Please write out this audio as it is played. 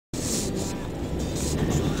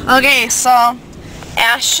Okay, so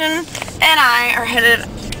Ashton and I are headed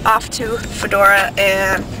off to Fedora,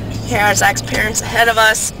 and here are Zach's parents ahead of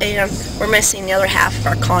us, and we're missing the other half of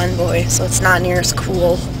our convoy, so it's not near as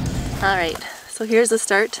cool. Alright, so here's the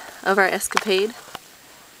start of our escapade.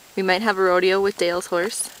 We might have a rodeo with Dale's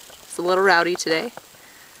horse. It's a little rowdy today,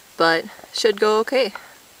 but should go okay.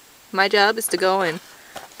 My job is to go and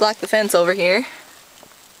block the fence over here.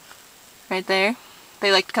 Right there.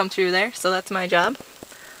 They like to come through there, so that's my job.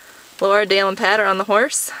 Laura, Dale, and Pat are on the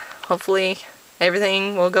horse. Hopefully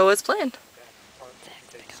everything will go as planned.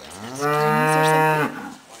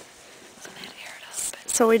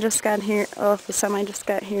 So we just got here, the semi just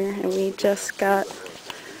got here, and we just got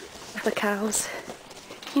the cows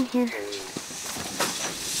in here.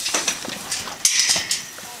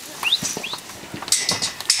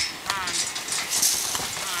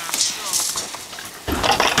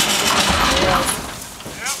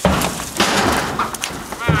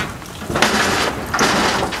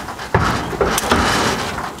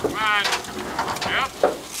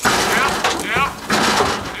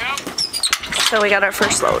 So we got our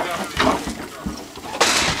first load.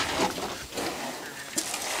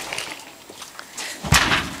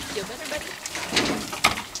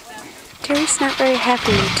 Terry's not very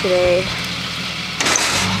happy today.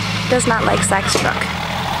 Does not like Zach's truck.